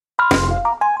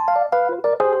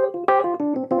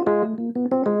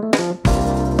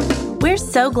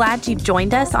so glad you've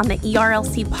joined us on the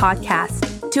ERLC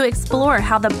podcast to explore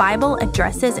how the Bible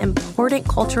addresses important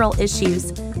cultural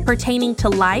issues pertaining to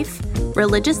life,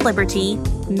 religious liberty,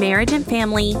 marriage and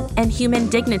family, and human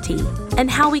dignity, and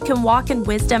how we can walk in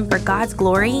wisdom for God's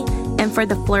glory and for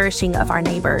the flourishing of our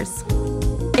neighbors.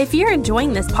 If you're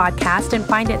enjoying this podcast and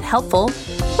find it helpful,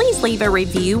 please leave a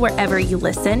review wherever you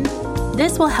listen.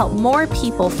 This will help more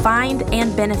people find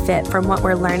and benefit from what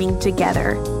we're learning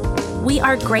together. We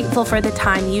are grateful for the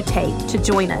time you take to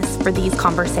join us for these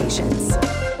conversations.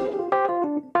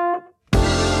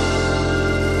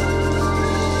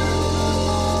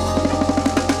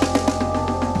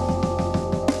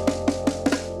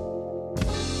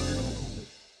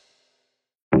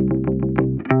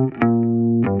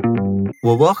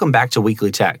 Well, welcome back to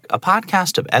Weekly Tech, a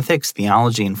podcast of ethics,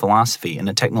 theology, and philosophy in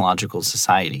a technological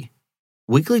society.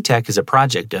 Weekly Tech is a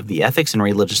project of the Ethics and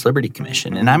Religious Liberty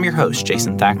Commission, and I'm your host,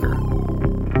 Jason Thacker.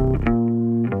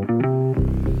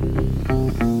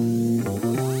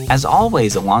 As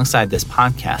always, alongside this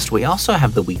podcast, we also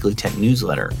have the Weekly Tech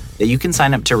newsletter that you can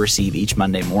sign up to receive each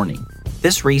Monday morning.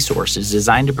 This resource is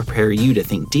designed to prepare you to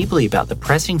think deeply about the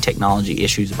pressing technology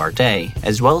issues of our day,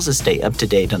 as well as to stay up to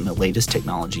date on the latest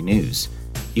technology news.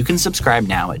 You can subscribe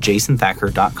now at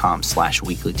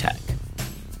jasonthacker.com/weeklytech.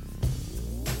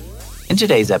 In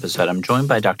today's episode, I'm joined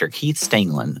by Dr. Keith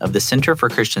Stangeland of the Center for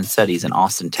Christian Studies in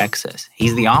Austin, Texas.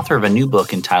 He's the author of a new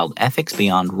book entitled Ethics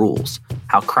Beyond Rules: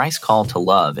 How Christ's Call to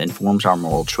Love Informs Our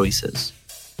Moral Choices.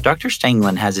 Dr.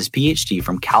 Stangeland has his PhD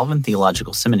from Calvin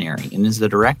Theological Seminary and is the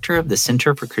director of the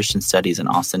Center for Christian Studies in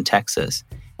Austin, Texas,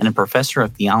 and a professor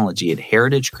of theology at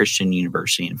Heritage Christian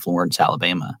University in Florence,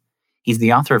 Alabama. He's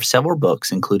the author of several books,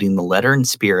 including The Letter and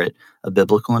Spirit of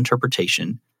Biblical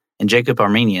Interpretation, and Jacob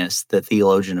Arminius, the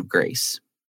Theologian of Grace.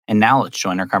 And now let's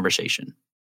join our conversation.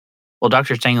 Well,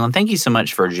 Dr. Stangeland, thank you so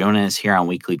much for joining us here on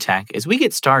Weekly Tech. As we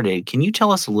get started, can you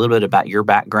tell us a little bit about your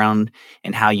background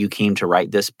and how you came to write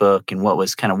this book, and what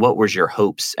was your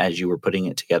hopes as you were putting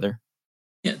it together?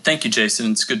 Yeah, thank you,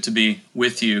 Jason. It's good to be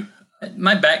with you.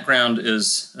 My background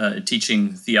is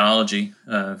teaching theology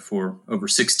for over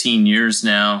 16 years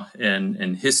now,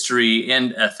 in history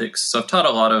and ethics. So I've taught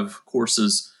a lot of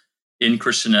courses in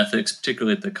Christian ethics,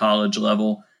 particularly at the college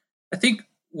level. I think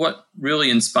what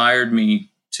really inspired me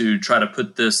to try to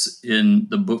put this in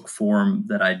the book form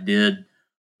that I did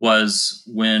was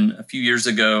when a few years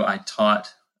ago I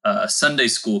taught a Sunday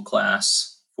school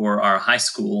class for our high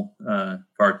school, for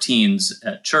our teens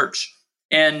at church.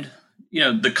 And,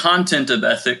 the content of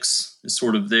ethics is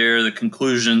sort of there. The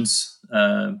conclusions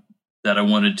that I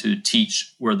wanted to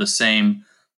teach were the same.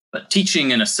 But teaching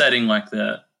in a setting like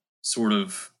that sort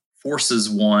of forces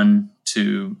one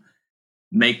to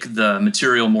make the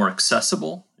material more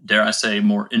accessible, dare I say,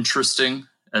 more interesting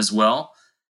as well.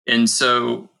 And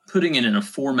so putting it in a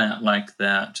format like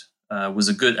that was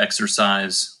a good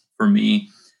exercise for me.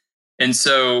 And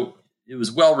so it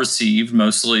was well received,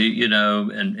 mostly,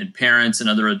 and parents and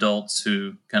other adults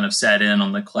who kind of sat in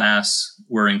on the class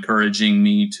were encouraging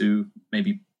me to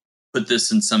maybe put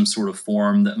this in some sort of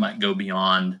form that might go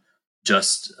beyond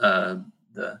just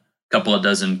the couple of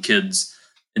dozen kids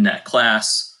in that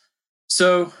class.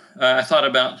 So I thought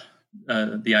about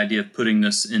the idea of putting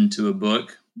this into a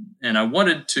book, and I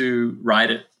wanted to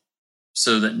write it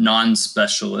so that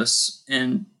non-specialists,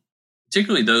 and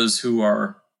particularly those who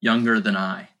are younger than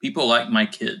I, people like my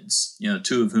kids,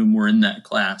 two of whom were in that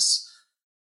class,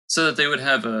 so that they would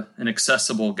have an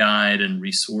accessible guide and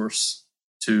resource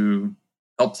to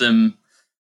help them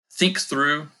think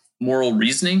through moral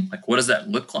reasoning. Like, what does that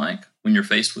look like when you're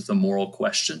faced with a moral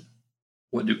question?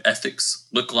 What do ethics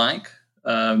look like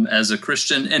as a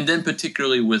Christian? And then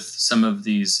particularly with some of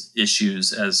these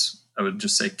issues, as I would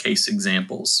just say, case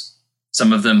examples.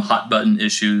 Some of them hot button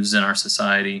issues in our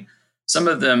society. Some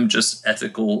of them just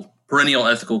perennial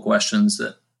ethical questions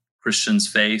that Christians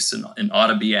face and ought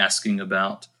to be asking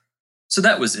about. So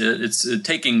that was it. It's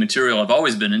taking material I've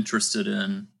always been interested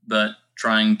in, but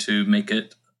trying to make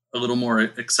it a little more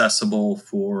accessible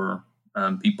for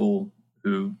people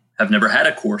who have never had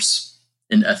a course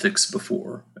in ethics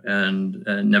before and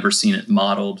never seen it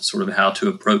modeled, sort of how to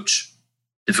approach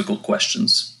difficult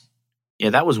questions. Yeah,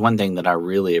 that was one thing that I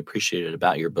really appreciated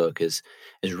about your book is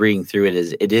reading through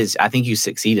it. I think you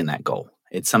succeed in that goal.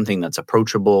 It's something that's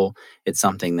approachable. It's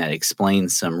something that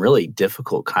explains some really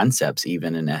difficult concepts,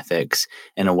 even in ethics,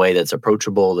 in a way that's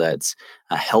approachable, that's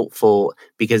helpful,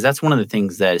 because that's one of the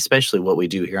things that, especially what we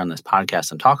do here on this podcast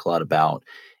and talk a lot about,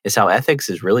 is how ethics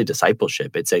is really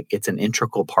discipleship. It's an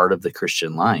integral part of the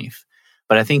Christian life.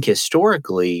 But I think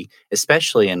historically,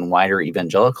 especially in wider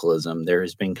evangelicalism, there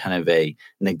has been kind of a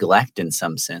neglect in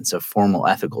some sense of formal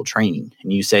ethical training.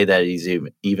 And you say that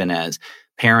even as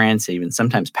parents, even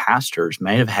sometimes pastors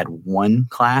may have had one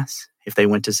class if they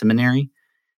went to seminary.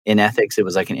 In ethics, it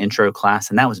was like an intro class,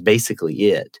 and that was basically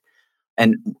it.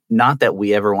 And not that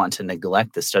we ever want to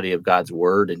neglect the study of God's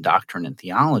word and doctrine and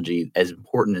theology, as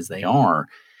important as they are,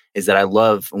 is that I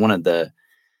love one of the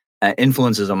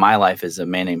influences on my life is a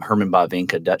man named Herman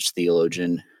Bavinck, a Dutch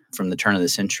theologian from the turn of the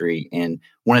century. And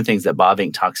one of the things that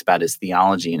Bavinck talks about is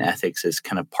theology and ethics as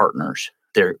kind of partners.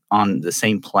 They're on the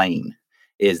same plane,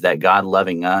 is that God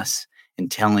loving us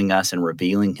and telling us and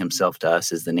revealing himself to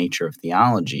us is the nature of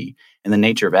theology. And the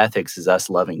nature of ethics is us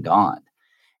loving God.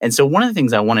 And so one of the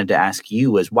things I wanted to ask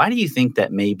you was, why do you think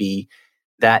that maybe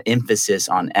that emphasis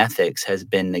on ethics has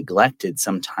been neglected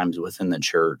sometimes within the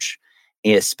church,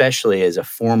 especially as a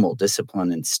formal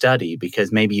discipline and study,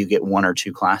 because maybe you get one or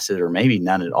two classes or maybe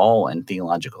none at all in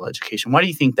theological education? Why do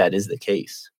you think that is the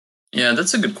case? Yeah,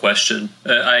 that's a good question.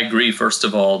 I agree, first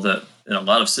of all, that in a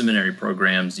lot of seminary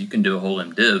programs, you can do a whole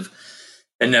MDiv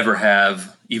and never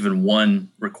have even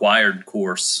one required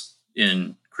course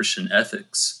in Christian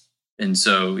ethics. And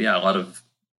so, yeah, a lot of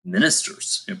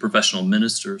ministers, professional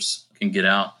ministers can get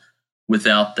out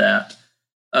without that.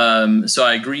 So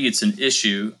I agree it's an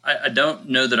issue. I don't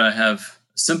know that I have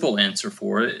a simple answer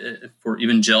for it. For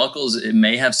evangelicals, it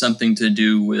may have something to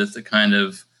do with a kind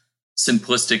of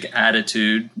simplistic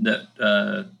attitude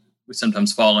that we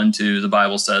sometimes fall into. The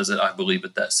Bible says it, I believe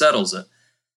it, that settles it.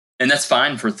 And that's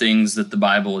fine for things that the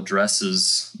Bible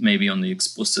addresses, maybe on the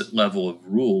explicit level of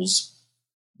rules.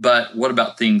 But what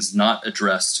about things not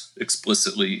addressed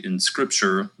explicitly in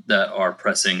Scripture that are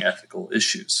pressing ethical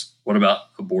issues? What about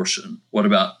abortion? What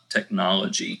about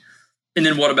technology? And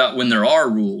then what about when there are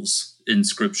rules in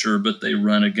Scripture, but they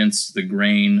run against the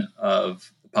grain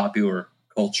of the popular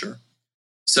culture?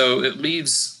 So it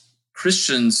leaves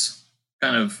Christians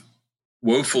kind of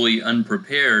woefully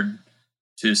unprepared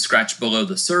to scratch below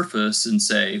the surface and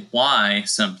say why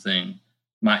something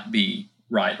might be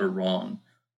right or wrong.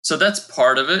 So that's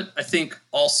part of it. I think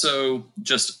also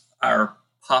just our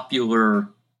popular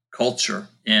culture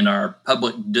and our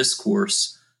public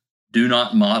discourse do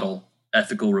not model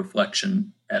ethical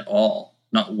reflection at all,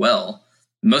 not well.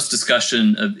 Most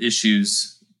discussion of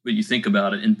issues, when you think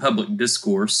about it, in public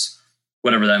discourse,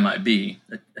 whatever that might be,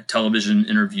 a television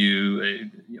interview,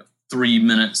 a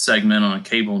 3-minute segment on a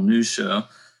cable news show,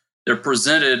 they're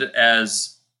presented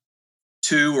as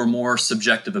two or more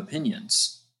subjective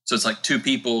opinions. So it's like two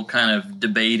people kind of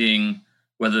debating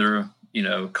whether,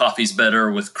 coffee's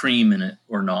better with cream in it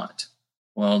or not.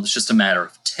 Well, it's just a matter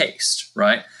of taste,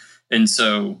 right? And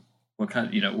so what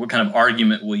kind of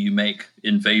argument will you make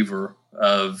in favor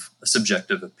of a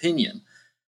subjective opinion?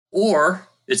 Or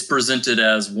it's presented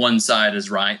as one side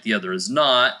is right, the other is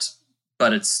not,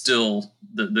 but it's still,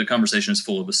 the conversation is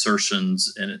full of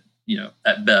assertions and,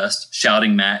 at best,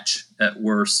 shouting match at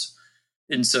worst.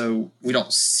 And so we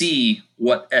don't see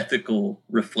what ethical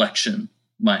reflection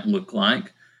might look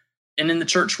like. And in the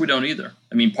church, we don't either.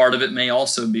 I mean, part of it may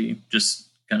also be, just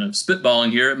kind of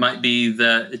spitballing here, it might be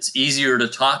that it's easier to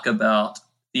talk about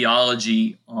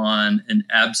theology on an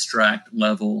abstract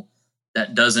level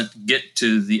that doesn't get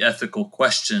to the ethical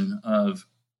question of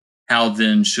how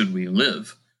then should we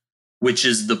live, which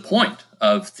is the point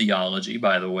of theology,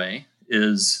 by the way,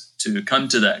 is to come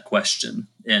to that question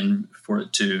and for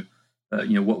it to,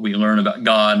 what we learn about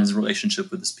God and his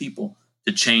relationship with his people,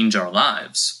 to change our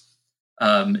lives.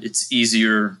 It's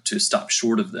easier to stop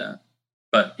short of that.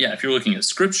 But yeah, if you're looking at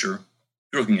Scripture, if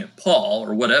you're looking at Paul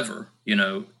or whatever,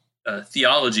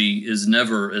 theology is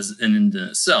never as an end in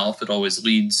itself. It always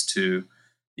leads to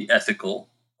the ethical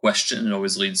question. It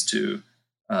always leads to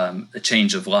a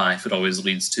change of life. It always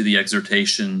leads to the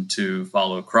exhortation to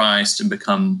follow Christ and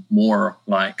become more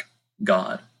like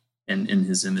God and in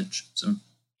his image. So,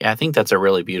 yeah, I think that's a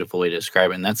really beautiful way to describe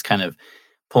it. And that's kind of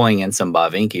pulling in some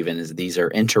Bavinck even, is these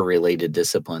are interrelated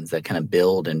disciplines that kind of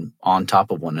build and on top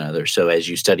of one another. So as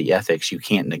you study ethics, you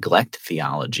can't neglect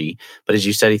theology, but as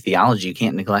you study theology, you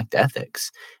can't neglect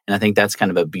ethics. And I think that's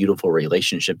kind of a beautiful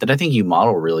relationship that I think you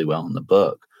model really well in the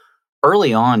book.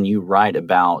 Early on, you write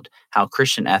about how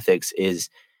Christian ethics is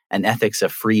an ethics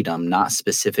of freedom, not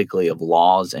specifically of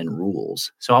laws and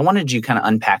rules. So I wanted you to kind of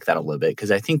unpack that a little bit, because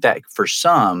I think that for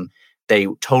some, they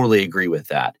totally agree with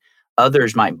that.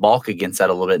 Others might balk against that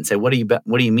a little bit and say, what do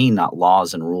you mean not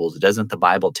laws and rules? Doesn't the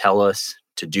Bible tell us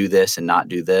to do this and not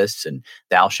do this, and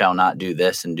thou shalt not do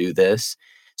this and do this?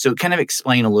 So kind of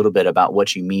explain a little bit about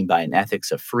what you mean by an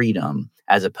ethics of freedom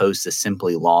as opposed to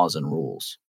simply laws and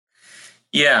rules.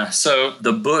 Yeah, so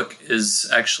the book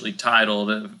is actually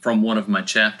titled, from one of my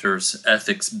chapters,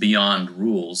 Ethics Beyond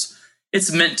Rules.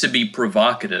 It's meant to be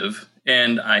provocative,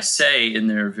 and I say in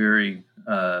there very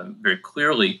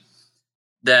clearly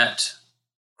that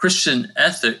Christian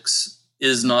ethics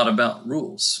is not about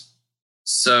rules.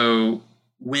 So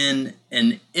when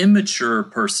an immature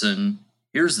person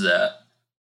hears that,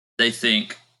 they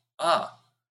think,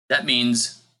 that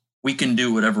means we can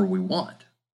do whatever we want,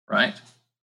 right?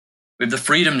 We have the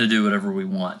freedom to do whatever we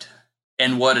want.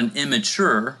 And what an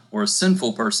immature or a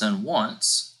sinful person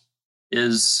wants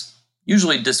is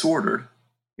usually disordered,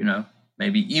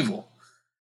 maybe evil.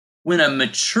 When a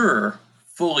mature,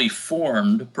 fully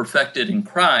formed, perfected in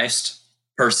Christ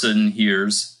person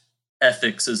hears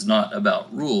ethics is not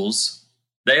about rules,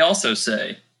 they also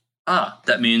say,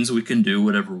 that means we can do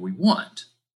whatever we want.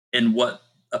 And what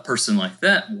a person like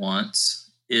that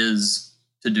wants is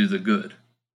to do the good.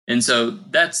 And so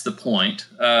that's the point.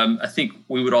 I think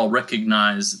we would all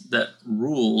recognize that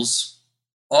rules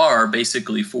are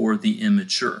basically for the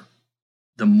immature.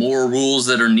 The more rules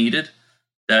that are needed,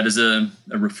 that is a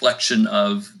reflection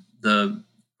of the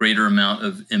greater amount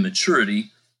of immaturity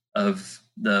of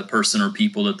the person or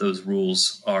people that those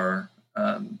rules are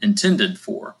intended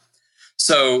for.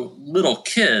 So little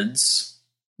kids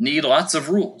need lots of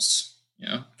rules.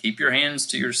 Keep your hands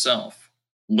to yourself.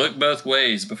 Look both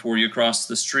ways before you cross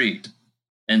the street,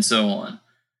 and so on.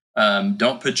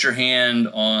 Don't put your hand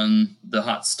on the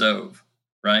hot stove,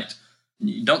 right?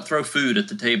 Don't throw food at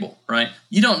the table, right?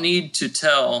 You don't need to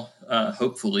tell,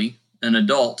 hopefully, an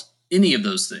adult any of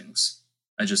those things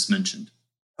I just mentioned.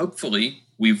 Hopefully,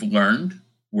 we've learned,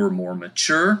 we're more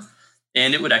mature,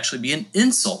 and it would actually be an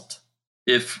insult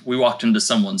if we walked into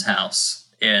someone's house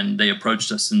and they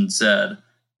approached us and said,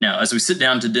 now, as we sit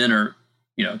down to dinner,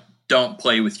 don't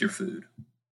play with your food,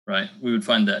 right? We would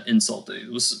find that insulting. It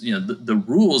was, the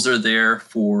rules are there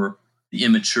for the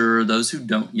immature, those who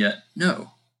don't yet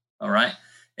know, all right?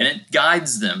 And it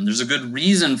guides them. There's a good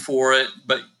reason for it,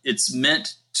 but it's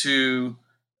meant to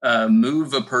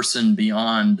move a person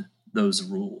beyond those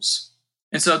rules.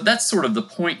 And so that's sort of the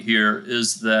point here,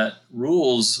 is that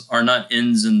rules are not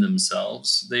ends in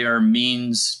themselves. They are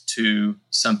means to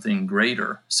something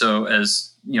greater. So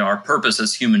as our purpose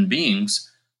as human beings,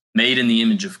 made in the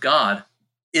image of God,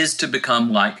 is to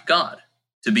become like God,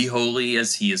 to be holy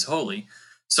as he is holy.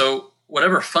 So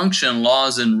whatever function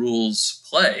laws and rules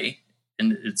play,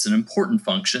 and it's an important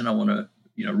function, I want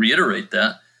to reiterate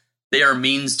that, they are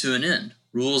means to an end.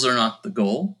 Rules are not the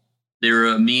goal. They're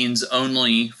a means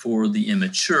only for the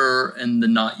immature and the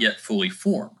not yet fully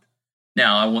formed.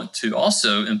 Now, I want to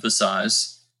also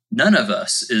emphasize, none of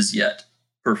us is yet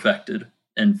perfected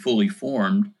and fully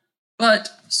formed,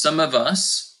 but some of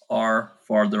us are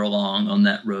farther along on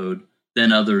that road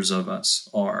than others of us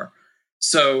are.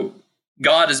 So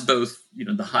God is both,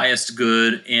 the highest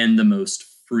good and the most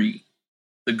free.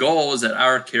 The goal is that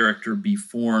our character be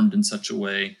formed in such a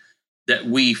way that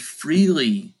we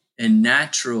freely and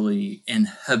naturally and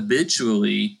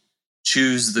habitually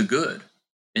choose the good.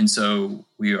 And so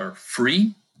we are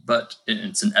free, but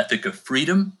it's an ethic of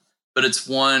freedom, but it's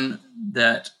one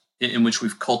that in which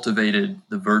we've cultivated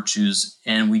the virtues,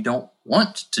 and we don't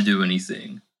want to do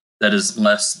anything that is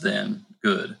less than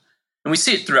good. And we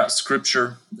see it throughout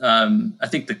Scripture. I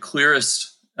think the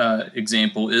clearest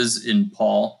example is in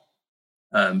Paul.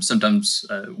 Sometimes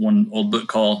one old book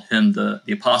called him the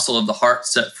apostle of the heart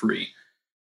set free.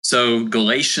 So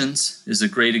Galatians is a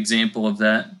great example of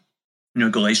that.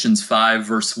 Galatians 5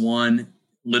 verse 1,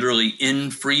 literally,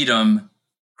 in freedom,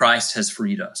 Christ has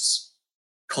freed us.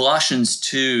 Colossians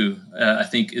 2, I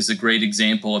think, is a great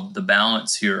example of the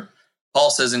balance here. Paul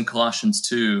says in Colossians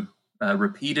 2,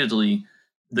 repeatedly,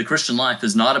 the Christian life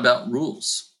is not about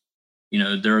rules.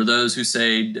 There are those who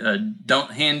say,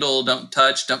 don't handle, don't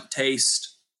touch, don't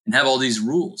taste, and have all these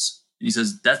rules. And he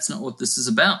says, that's not what this is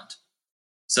about.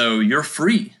 So you're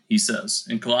free, he says,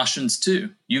 in Colossians 2.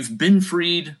 You've been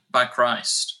freed by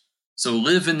Christ. So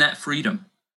live in that freedom.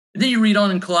 And then you read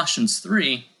on in Colossians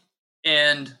 3,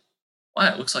 and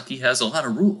it looks like he has a lot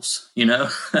of rules,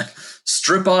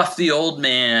 strip off the old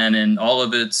man and all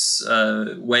of its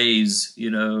ways,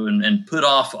 and put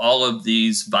off all of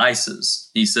these vices,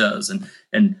 he says,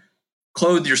 and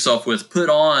clothe yourself with, put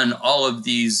on all of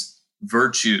these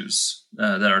virtues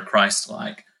that are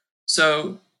Christ-like.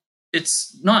 So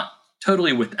it's not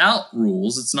totally without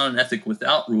rules. It's not an ethic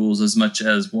without rules as much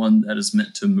as one that is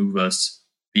meant to move us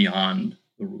beyond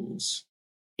the rules.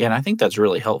 Yeah, and I think that's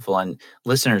really helpful. And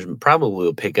listeners probably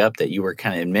will pick up that you were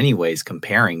kind of in many ways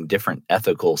comparing different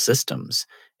ethical systems.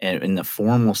 And in the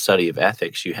formal study of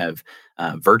ethics, you have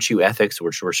virtue ethics,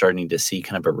 which we're starting to see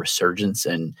kind of a resurgence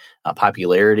in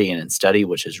popularity and in study,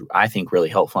 which is, I think, really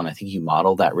helpful. And I think you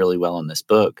model that really well in this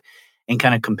book. And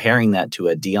kind of comparing that to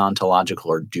a deontological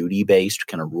or duty-based,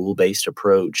 kind of rule-based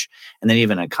approach, and then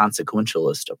even a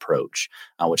consequentialist approach,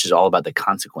 which is all about the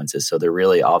consequences. So there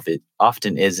really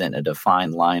often isn't a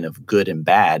defined line of good and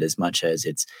bad as much as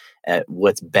it's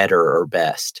what's better or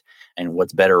best and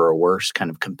what's better or worse, kind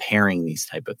of comparing these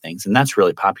type of things. And that's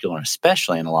really popular,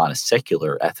 especially in a lot of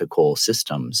secular ethical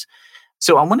systems.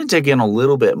 So I want to dig in a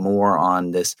little bit more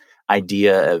on this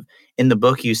idea of, in the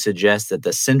book, you suggest that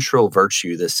the central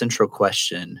virtue, the central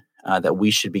question that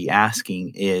we should be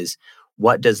asking is,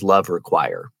 what does love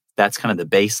require? That's kind of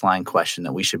the baseline question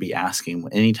that we should be asking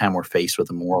anytime we're faced with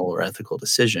a moral or ethical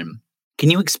decision. Can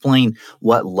you explain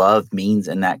what love means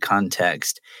in that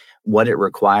context, what it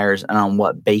requires, and on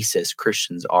what basis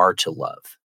Christians are to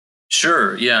love?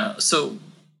 Sure, yeah. So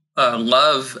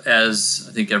love, as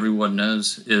I think everyone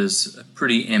knows, is a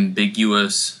pretty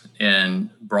ambiguous and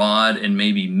broad and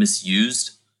maybe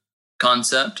misused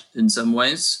concept in some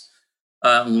ways.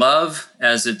 Love,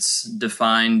 as it's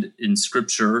defined in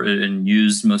Scripture and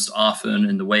used most often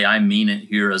in the way I mean it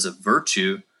here as a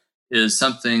virtue, is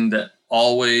something that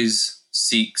always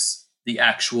seeks the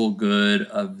actual good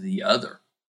of the other.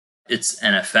 It's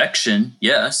an affection,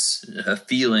 yes, a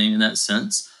feeling in that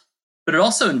sense, but it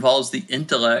also involves the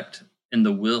intellect and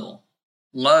the will.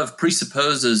 Love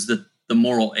presupposes that the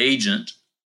moral agent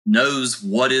knows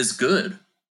what is good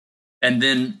and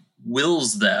then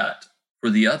wills that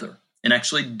for the other and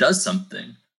actually does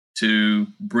something to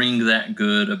bring that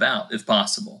good about, if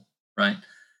possible, right?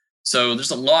 So there's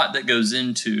a lot that goes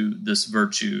into this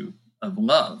virtue of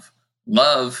love.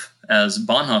 Love, as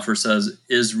Bonhoeffer says,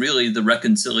 is really the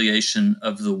reconciliation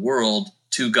of the world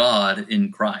to God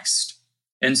in Christ.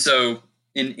 And so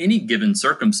in any given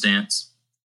circumstance,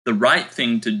 the right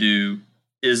thing to do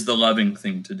is the loving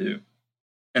thing to do.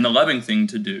 And the loving thing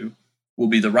to do will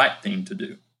be the right thing to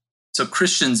do. So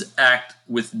Christians act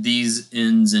with these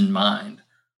ends in mind.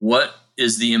 What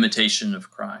is the imitation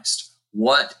of Christ?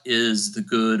 What is the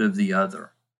good of the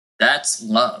other? That's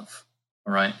love,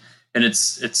 all right? And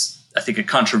it's I think, a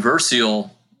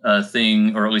controversial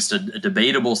thing, or at least a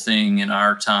debatable thing in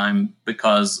our time,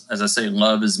 because, as I say,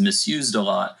 love is misused a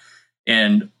lot.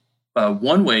 And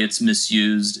one way it's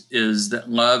misused is that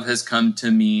love has come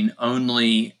to mean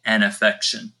only an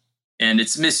affection. And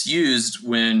it's misused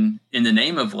when, in the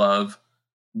name of love,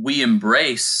 we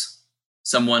embrace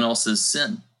someone else's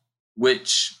sin,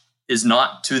 which is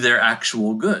not to their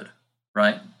actual good,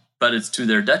 right? But it's to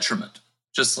their detriment.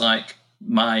 Just like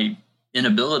my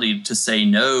inability to say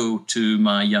no to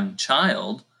my young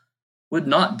child would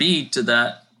not be to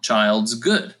that child's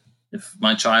good. If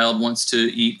my child wants to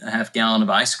eat a half gallon of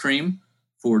ice cream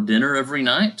for dinner every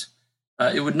night,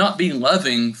 it would not be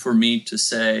loving for me to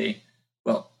say,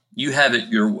 well, you have it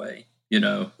your way. You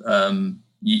know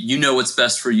what's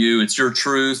best for you. It's your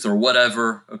truth or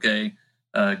whatever. Okay,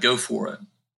 go for it.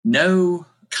 No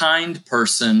kind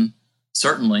person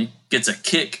certainly gets a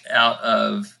kick out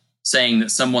of saying that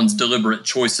someone's deliberate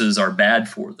choices are bad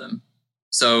for them.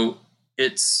 So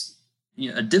it's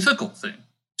a difficult thing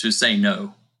to say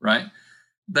no, right?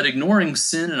 But ignoring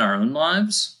sin in our own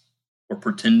lives, or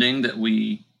pretending that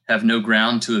we have no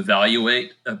ground to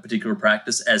evaluate a particular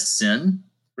practice as sin,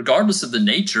 regardless of the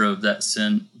nature of that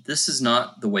sin, this is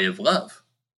not the way of love.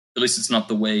 At least it's not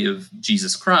the way of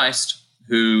Jesus Christ,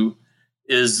 who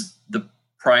is the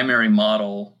primary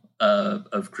model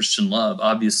of Christian love,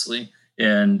 obviously.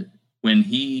 And when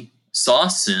he saw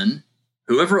sin,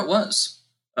 whoever it was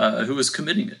who was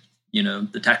committing it,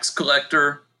 the tax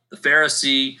collector, the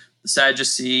Pharisee, the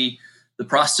Sadducee, the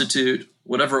prostitute,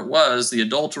 whatever it was, the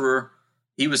adulterer,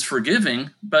 he was forgiving,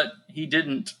 but he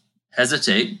didn't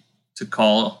hesitate to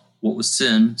call what was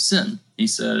sin, sin. He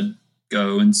said,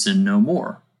 go and sin no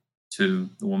more, to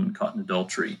the woman caught in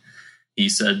adultery. He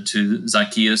said to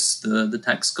Zacchaeus, the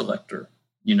tax collector,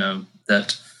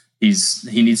 that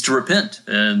he needs to repent.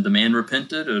 And the man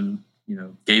repented and,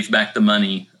 gave back the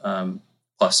money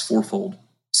plus fourfold.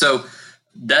 So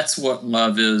that's what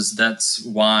love is. That's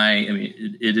why,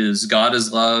 it is God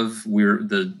is love. We're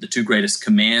the two greatest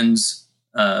commands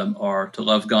are to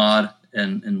love God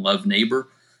and love neighbor.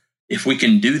 If we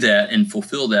can do that and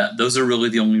fulfill that, those are really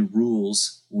the only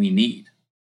rules we need.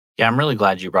 Yeah, I'm really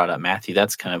glad you brought up Matthew.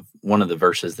 That's kind of one of the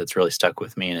verses that's really stuck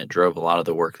with me, and it drove a lot of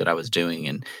the work that I was doing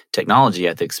in technology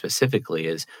ethics specifically,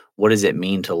 is what does it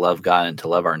mean to love God and to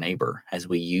love our neighbor as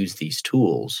we use these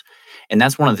tools? And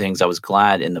that's one of the things I was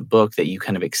glad in the book that you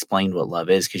kind of explained what love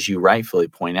is, because you rightfully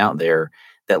point out there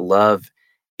that love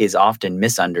is often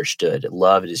misunderstood.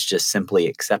 Love is just simply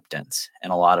acceptance.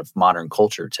 And a lot of modern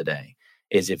culture today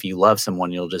is if you love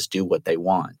someone, you'll just do what they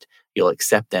want. You'll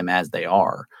accept them as they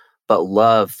are. But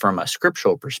love from a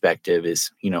scriptural perspective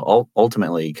is,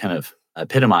 ultimately kind of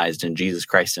epitomized in Jesus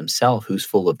Christ himself, who's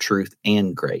full of truth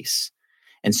and grace.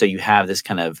 And so you have this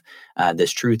kind of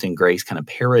this truth and grace kind of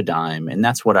paradigm. And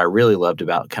that's what I really loved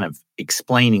about kind of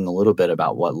explaining a little bit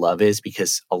about what love is,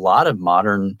 because a lot of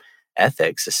modern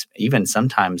ethics, even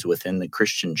sometimes within the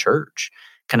Christian church,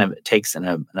 kind of takes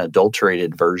an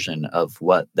adulterated version of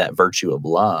what that virtue of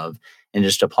love and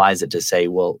just applies it to say,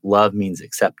 well, love means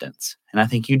acceptance. And I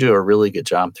think you do a really good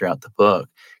job throughout the book,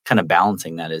 kind of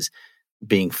balancing that as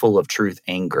being full of truth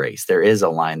and grace. There is a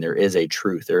line, there is a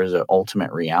truth, there is an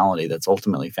ultimate reality that's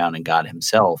ultimately found in God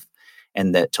himself.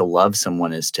 And that to love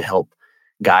someone is to help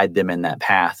guide them in that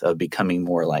path of becoming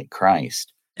more like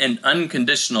Christ. And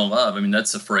unconditional love,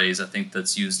 that's a phrase I think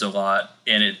that's used a lot.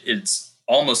 And it's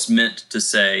almost meant to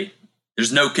say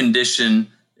there's no condition.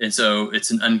 And so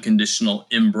it's an unconditional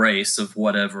embrace of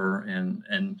whatever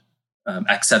and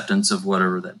acceptance of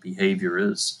whatever that behavior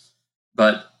is.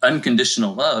 But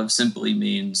unconditional love simply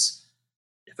means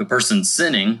if a person's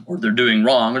sinning or they're doing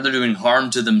wrong or they're doing harm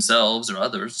to themselves or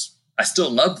others, I still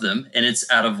love them. And it's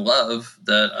out of love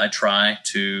that I try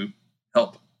to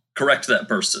help correct that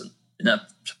person. And that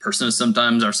person is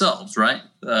sometimes ourselves, right?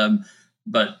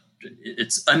 But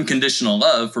it's unconditional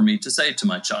love for me to say to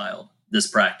my child, this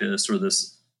practice or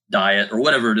this diet or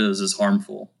whatever it is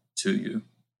harmful to you.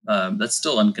 That's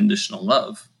still unconditional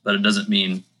love, but it doesn't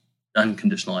mean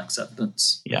unconditional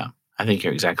acceptance. Yeah, I think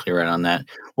you're exactly right on that.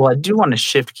 Well, I do want to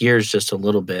shift gears just a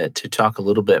little bit to talk a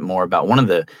little bit more about one of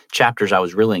the chapters I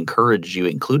was really encouraged you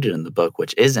included in the book,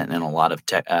 which isn't in a lot of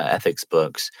ethics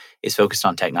books, is focused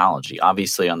on technology.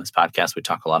 Obviously, on this podcast, we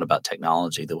talk a lot about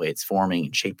technology, the way it's forming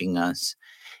and shaping us.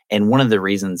 And one of the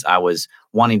reasons I was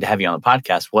wanting to have you on the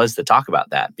podcast was to talk about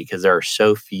that, because there are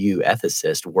so few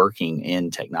ethicists working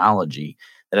in technology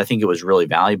that I think it was really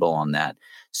valuable on that.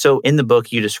 So in the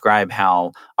book, you describe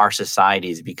how our society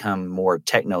has become more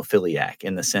technophiliac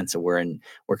in the sense that we're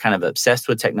kind of obsessed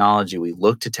with technology. We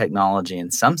look to technology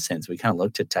in some sense. We kind of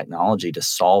look to technology to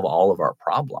solve all of our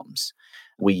problems.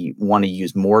 We want to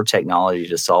use more technology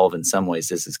to solve, in some ways,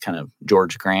 this is kind of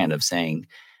George Grant of saying,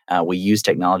 we use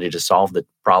technology to solve the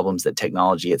problems that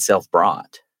technology itself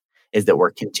brought, is that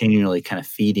we're continually kind of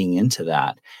feeding into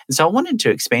that. And so I wanted to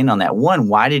expand on that. One,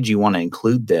 why did you want to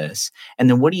include this? And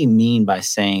then what do you mean by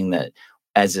saying that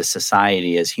as a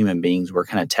society, as human beings, we're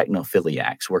kind of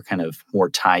technophiliacs? We're kind of more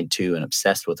tied to and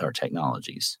obsessed with our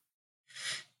technologies.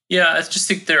 Yeah, I just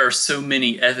think there are so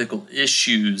many ethical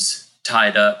issues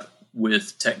tied up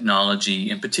with technology,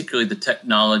 and particularly the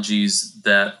technologies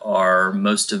that are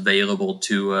most available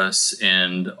to us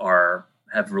and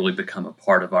have really become a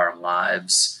part of our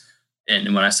lives.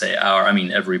 And when I say our, I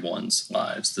mean everyone's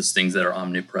lives, those things that are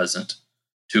omnipresent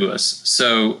to us.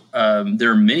 So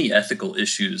there are many ethical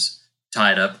issues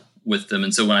tied up with them.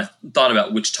 And so when I thought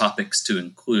about which topics to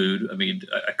include,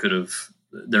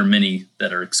 there are many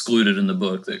that are excluded in the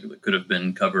book that could have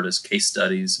been covered as case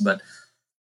studies, but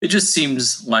it just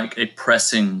seems like a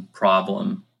pressing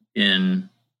problem in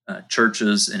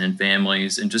churches and in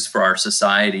families and just for our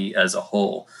society as a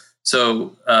whole.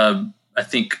 So I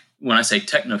think when I say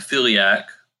technophiliac,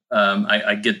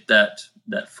 I get that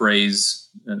phrase.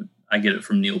 I get it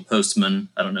from Neil Postman.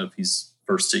 I don't know if he's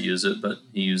first to use it, but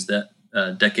he used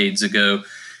that decades ago.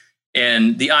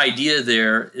 And the idea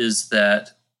there is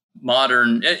that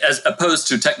modern, as opposed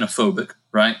to technophobic,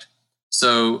 right?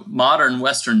 So modern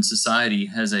Western society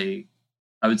has I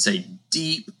would say,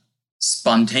 deep,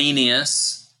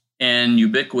 spontaneous, and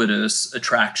ubiquitous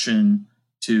attraction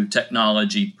to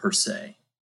technology per se.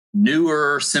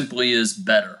 Newer simply is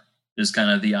better, is kind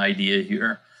of the idea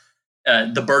here.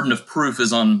 The burden of proof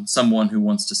is on someone who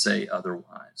wants to say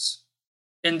otherwise.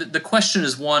 And the question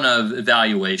is one of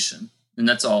evaluation, and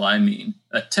that's all I mean.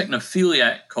 A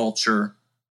technophiliac culture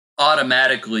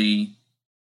automatically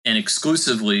and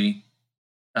exclusively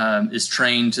is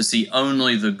trained to see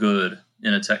only the good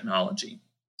in a technology.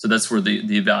 So that's where the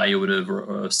evaluative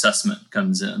or assessment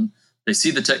comes in. They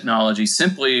see the technology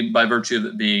simply by virtue of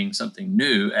it being something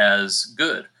new as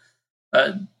good.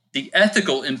 The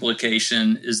ethical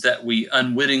implication is that we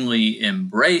unwittingly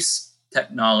embrace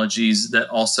technologies that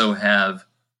also have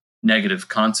negative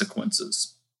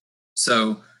consequences.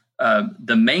 So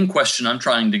the main question I'm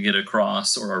trying to get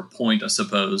across, or our point, I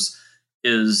suppose,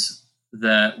 is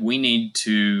that we need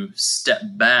to step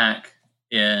back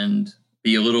and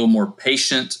be a little more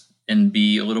patient and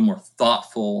be a little more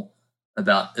thoughtful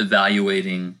about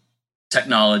evaluating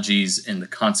technologies and the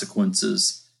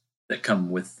consequences that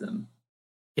come with them.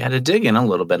 Yeah, to dig in a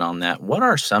little bit on that, what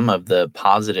are some of the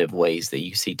positive ways that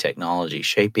you see technology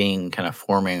shaping, kind of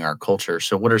forming our culture?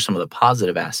 So, what are some of the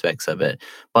positive aspects of it?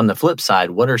 On the flip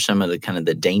side, what are some of the kind of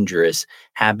the dangerous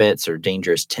habits or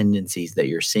dangerous tendencies that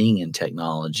you're seeing in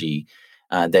technology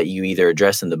that you either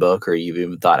address in the book or you've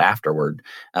even thought afterward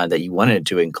that you wanted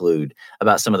to include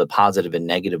about some of the positive and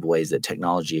negative ways that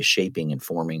technology is shaping and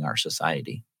forming our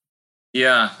society?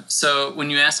 Yeah. So when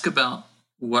you ask about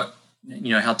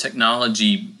how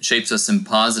technology shapes us in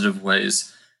positive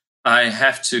ways, I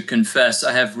have to confess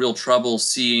I have real trouble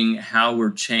seeing how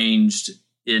we're changed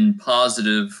in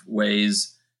positive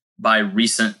ways by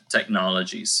recent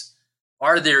technologies.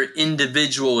 Are there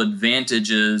individual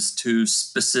advantages to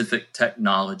specific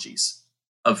technologies?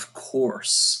 Of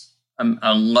course.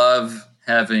 I love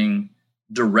having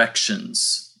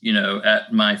directions,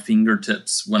 at my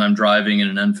fingertips when I'm driving in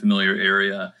an unfamiliar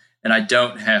area, and I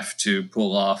don't have to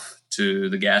pull off to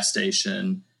the gas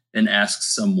station and ask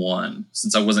someone,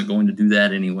 since I wasn't going to do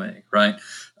that anyway, right?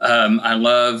 I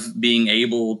love being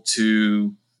able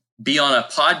to be on a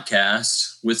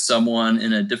podcast with someone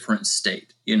in a different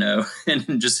state,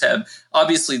 and just have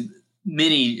obviously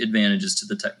many advantages to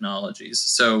the technologies.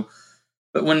 So,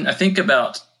 but when I think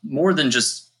about more than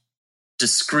just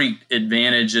discrete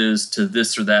advantages to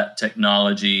this or that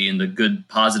technology and the good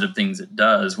positive things it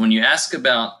does, when you ask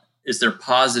about, is there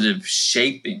positive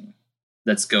shaping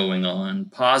that's going on,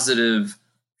 positive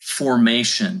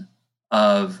formation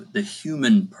of the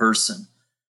human person?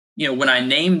 When I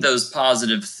name those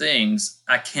positive things,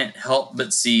 I can't help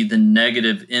but see the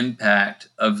negative impact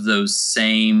of those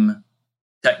same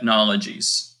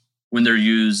technologies when they're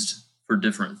used for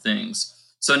different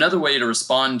things. So another way to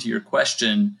respond to your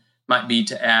question might be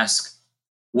to ask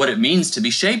what it means to be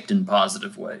shaped in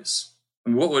positive ways.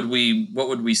 And what would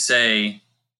we say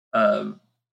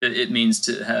it means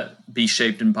to be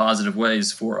shaped in positive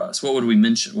ways for us? What would we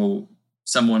mention? Well,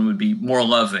 someone would be more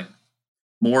loving,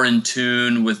 more in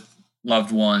tune with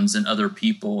loved ones and other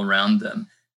people around them.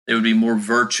 They would be more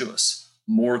virtuous,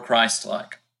 more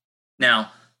Christ-like.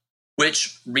 Now,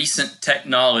 which recent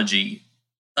technology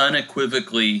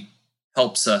unequivocally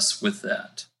helps us with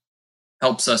that,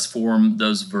 helps us form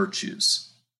those virtues?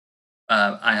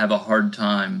 I have a hard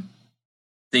time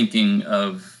thinking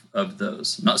of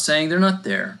those. I'm not saying they're not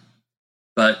there,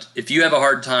 but if you have a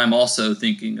hard time also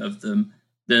thinking of them,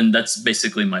 then that's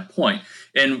basically my point.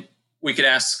 And we could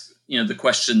ask, the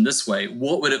question this way: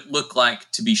 what would it look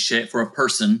like to be shaped for a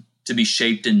person to be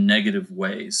shaped in negative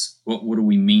ways? What do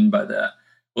we mean by that?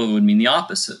 Well, it would mean the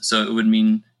opposite. So it would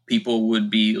mean people would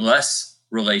be less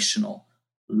relational,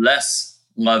 less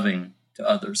loving to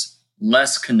others,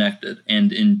 less connected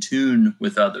and in tune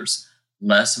with others,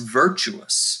 less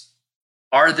virtuous.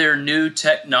 Are there new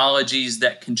technologies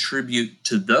that contribute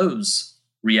to those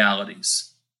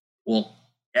realities? Well,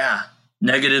 yeah,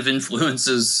 negative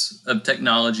influences of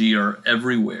technology are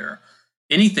everywhere.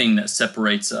 Anything that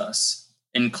separates us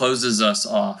and closes us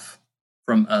off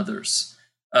from others.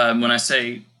 When I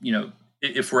say,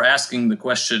 if we're asking the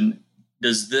question,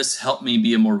 does this help me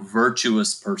be a more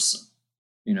virtuous person?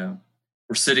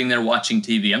 We're sitting there watching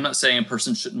TV. I'm not saying a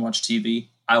person shouldn't watch TV.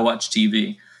 I watch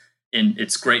TV. And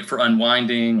it's great for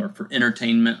unwinding or for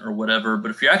entertainment or whatever.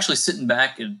 But if you're actually sitting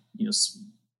back and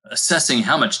assessing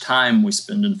how much time we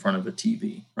spend in front of a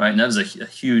TV, right? And that was a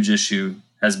huge issue,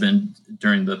 has been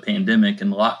during the pandemic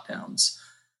and lockdowns.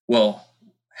 Well,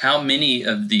 how many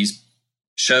of these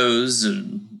shows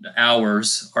and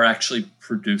hours are actually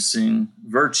producing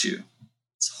virtue?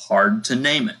 It's hard to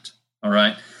name it, all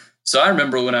right? So I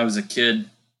remember when I was a kid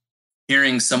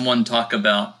hearing someone talk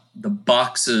about the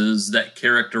boxes that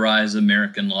characterize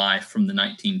American life from the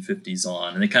 1950s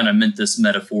on. And they kind of meant this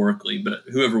metaphorically, but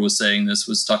whoever was saying this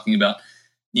was talking about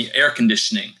the air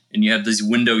conditioning. And you have these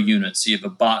window units, so you have a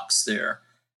box there.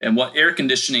 And what air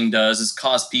conditioning does is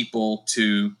cause people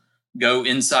to go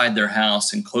inside their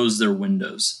house and close their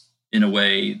windows in a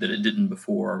way that it didn't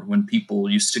before, when people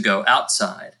used to go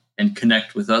outside and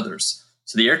connect with others.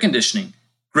 So the air conditioning,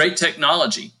 great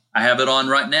technology. I have it on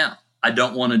right now. I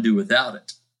don't want to do without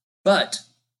it. But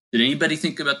did anybody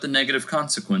think about the negative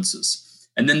consequences?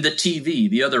 And then the TV,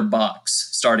 the other box,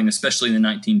 starting especially in the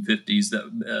 1950s,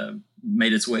 that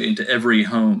made its way into every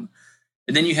home.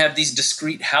 And then you have these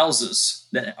discrete houses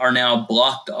that are now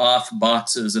blocked off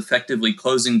boxes, effectively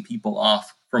closing people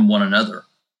off from one another.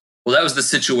 Well, that was the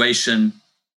situation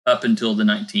up until the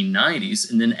 1990s.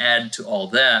 And then add to all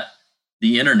that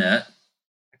the internet,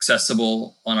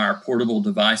 accessible on our portable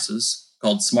devices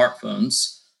called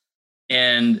smartphones.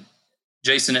 And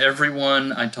Jason,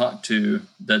 everyone I talk to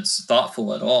that's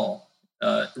thoughtful at all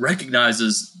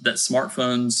recognizes that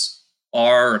smartphones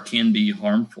are or can be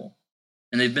harmful.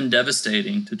 And they've been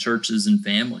devastating to churches and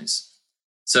families.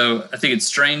 So I think it's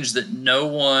strange that no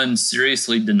one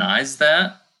seriously denies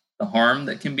that, the harm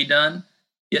that can be done,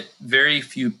 yet very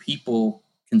few people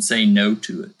can say no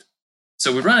to it.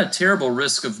 So we run a terrible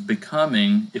risk of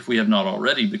becoming, if we have not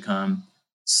already become,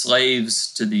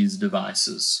 slaves to these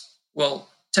devices. Well,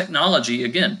 technology,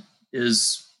 again,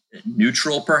 is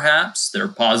neutral perhaps. There are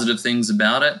positive things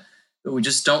about it, but we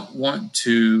just don't want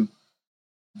to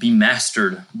be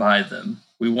mastered by them.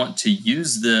 We want to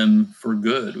use them for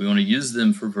good. We want to use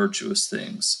them for virtuous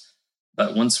things.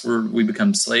 But once we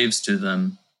become slaves to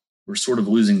them, we're sort of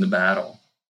losing the battle,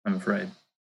 I'm afraid.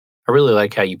 I really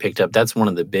like how you picked up. That's one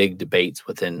of the big debates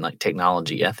within like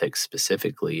technology ethics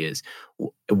specifically is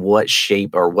what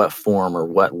shape or what form or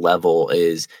what level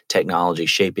is technology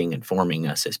shaping and forming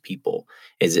us as people?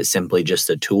 Is it simply just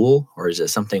a tool or is it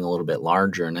something a little bit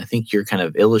larger? And I think you're kind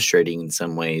of illustrating in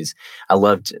some ways. I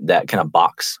loved that kind of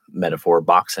box metaphor,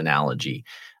 box analogy,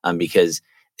 because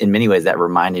in many ways that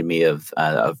reminded me of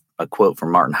a quote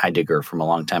from Martin Heidegger from a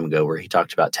long time ago where he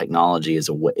talked about technology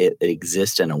as it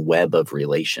exists in a web of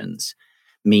relations,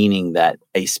 meaning that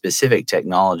a specific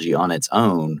technology on its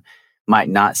own might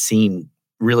not seem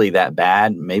really that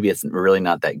bad. Maybe it's really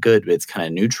not that good, but it's kind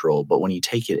of neutral. But when you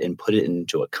take it and put it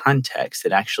into a context,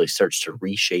 it actually starts to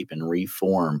reshape and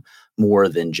reform more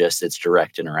than just its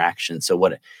direct interaction. So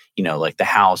what, like the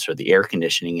house or the air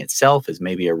conditioning itself is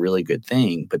maybe a really good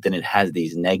thing, but then it has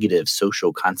these negative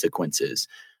social consequences,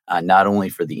 not only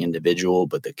for the individual,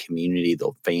 but the community,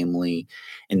 the family.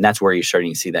 And that's where you're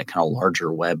starting to see that kind of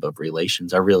larger web of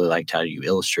relations. I really liked how you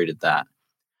illustrated that.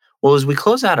 Well, as we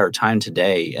close out our time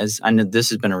today, as I know this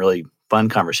has been a really fun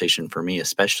conversation for me,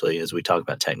 especially as we talk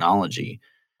about technology,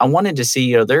 I wanted to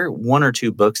see, are there one or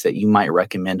two books that you might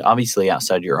recommend? Obviously,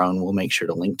 outside your own, we'll make sure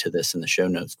to link to this in the show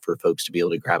notes for folks to be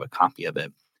able to grab a copy of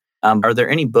it. Are there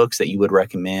any books that you would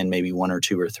recommend, maybe one or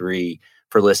two or three,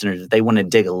 for listeners that they want to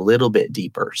dig a little bit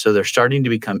deeper? So they're starting to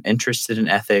become interested in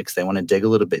ethics. They want to dig a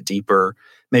little bit deeper,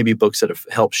 maybe books that have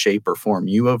helped shape or form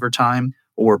you over time,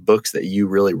 or books that you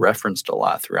really referenced a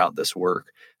lot throughout this work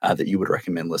that you would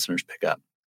recommend listeners pick up.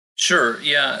 Sure.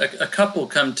 Yeah. A couple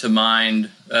come to mind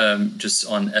just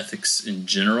on ethics in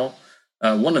general.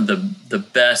 One of the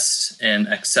best and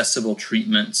accessible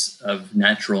treatments of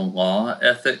natural law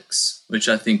ethics, which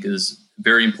I think is a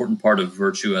very important part of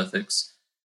virtue ethics,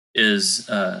 is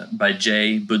by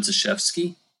Jay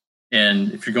Budziszewski.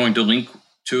 And if you're going to link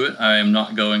to it, I am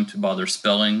not going to bother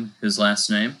spelling his last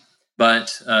name.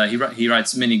 But he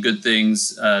writes many good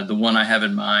things. The one I have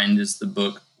in mind is the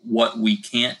book, What We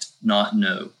Can't Not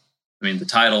Know. I mean, the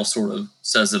title sort of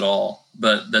says it all,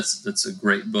 but that's a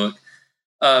great book.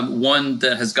 One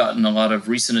that has gotten a lot of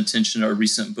recent attention, a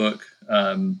recent book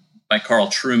by Carl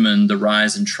Trueman, The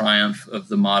Rise and Triumph of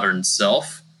the Modern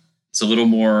Self. It's a little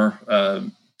more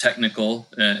technical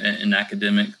and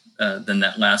academic than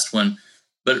that last one,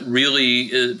 but really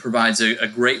it provides a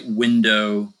great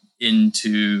window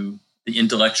into the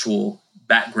intellectual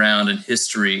background and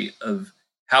history of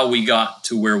how we got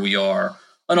to where we are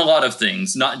on a lot of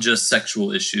things, not just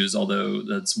sexual issues, although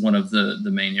that's one of the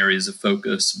main areas of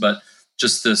focus, but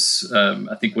just this,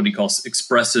 I think what he calls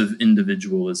expressive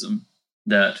individualism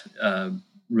that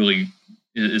really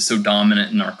is so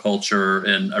dominant in our culture.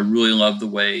 And I really love the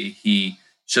way he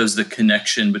shows the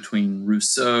connection between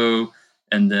Rousseau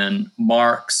and then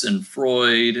Marx and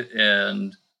Freud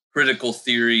and critical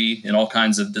theory and all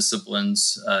kinds of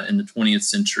disciplines in the 20th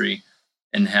century,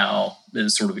 and how it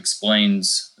sort of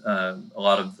explains a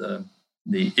lot of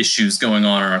the issues going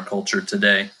on in our culture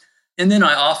today. And then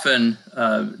I often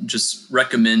just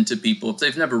recommend to people, if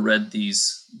they've never read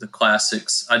the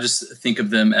classics, I just think of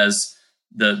them as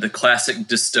the classic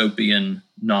dystopian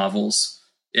novels.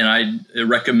 And I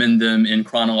recommend them in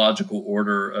chronological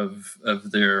order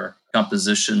of their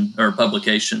composition or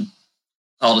publication.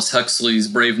 Aldous Huxley's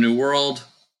Brave New World,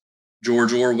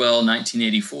 George Orwell,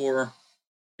 1984,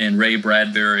 and Ray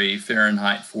Bradbury,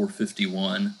 Fahrenheit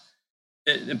 451.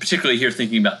 And particularly here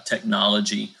thinking about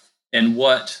technology and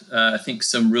what I think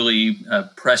some really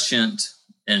prescient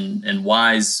and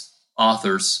wise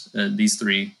authors, these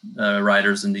three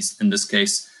writers in this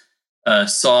case,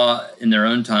 saw in their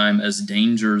own time as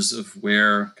dangers of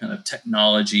where kind of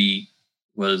technology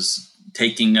was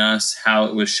taking us, how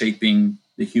it was shaping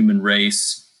the human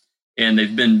race. And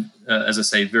they've been, as I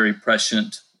say, very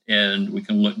prescient. And we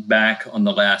can look back on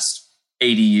the last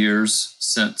 80 years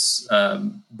since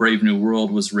Brave New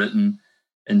World was written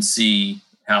and see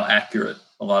how accurate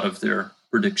a lot of their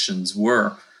predictions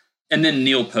were. And then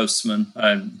Neil Postman,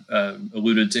 I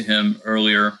alluded to him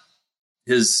earlier.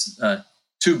 His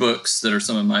two books that are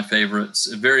some of my favorites,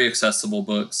 very accessible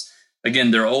books.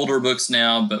 Again, they're older books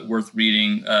now, but worth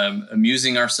reading.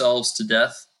 Amusing Ourselves to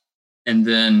Death, and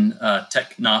then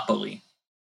Technopoly,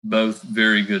 both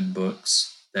very good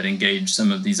books that engage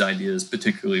some of these ideas,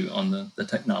 particularly on the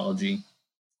technology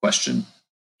question.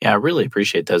 Yeah, I really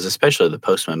appreciate those, especially the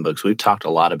Postman books. We've talked a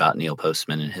lot about Neil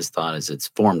Postman and his thought as it's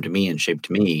formed me and shaped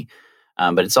me.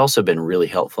 But it's also been really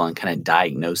helpful in kind of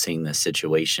diagnosing the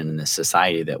situation and the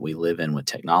society that we live in with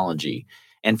technology.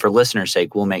 And for listeners'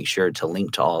 sake, we'll make sure to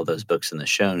link to all of those books in the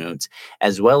show notes,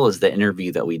 as well as the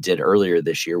interview that we did earlier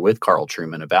this year with Carl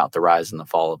Trueman about the rise and the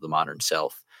fall of the modern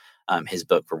self. His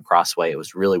book From Crossway. It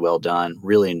was really well done.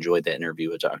 Really enjoyed that interview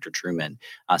with Dr. Trueman.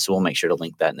 So we'll make sure to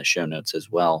link that in the show notes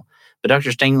as well. But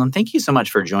Dr. Stangeland, thank you so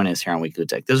much for joining us here on Weekly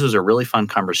Tech. This was a really fun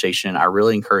conversation. I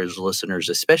really encourage listeners,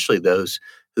 especially those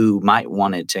who might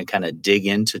wanted to kind of dig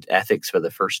into ethics for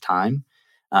the first time,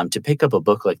 to pick up a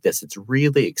book like this. It's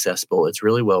really accessible. It's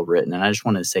really well written. And I just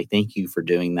wanted to say thank you for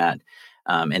doing that.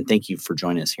 And thank you for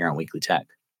joining us here on Weekly Tech.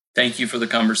 Thank you for the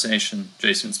conversation,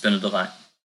 Jason. It's been a delight.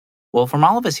 Well, from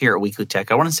all of us here at Weekly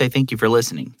Tech, I want to say thank you for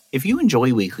listening. If you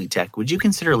enjoy Weekly Tech, would you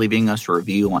consider leaving us a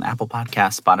review on Apple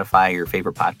Podcasts, Spotify, or your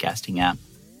favorite podcasting app?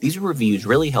 These reviews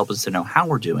really help us to know how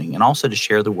we're doing and also to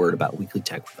share the word about Weekly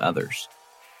Tech with others.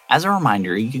 As a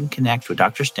reminder, you can connect with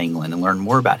Dr. Stangeland and learn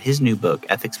more about his new book,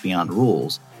 Ethics Beyond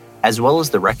Rules, as well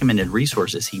as the recommended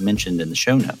resources he mentioned in the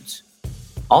show notes.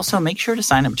 Also, make sure to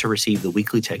sign up to receive the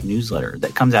Weekly Tech newsletter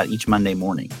that comes out each Monday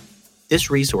morning. This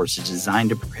resource is designed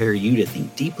to prepare you to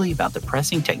think deeply about the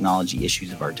pressing technology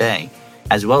issues of our day,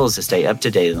 as well as to stay up to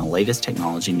date on the latest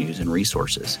technology news and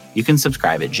resources. You can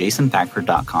subscribe at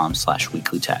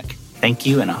jasonthacker.com/weeklytech. Thank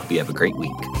you, and I hope you have a great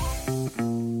week.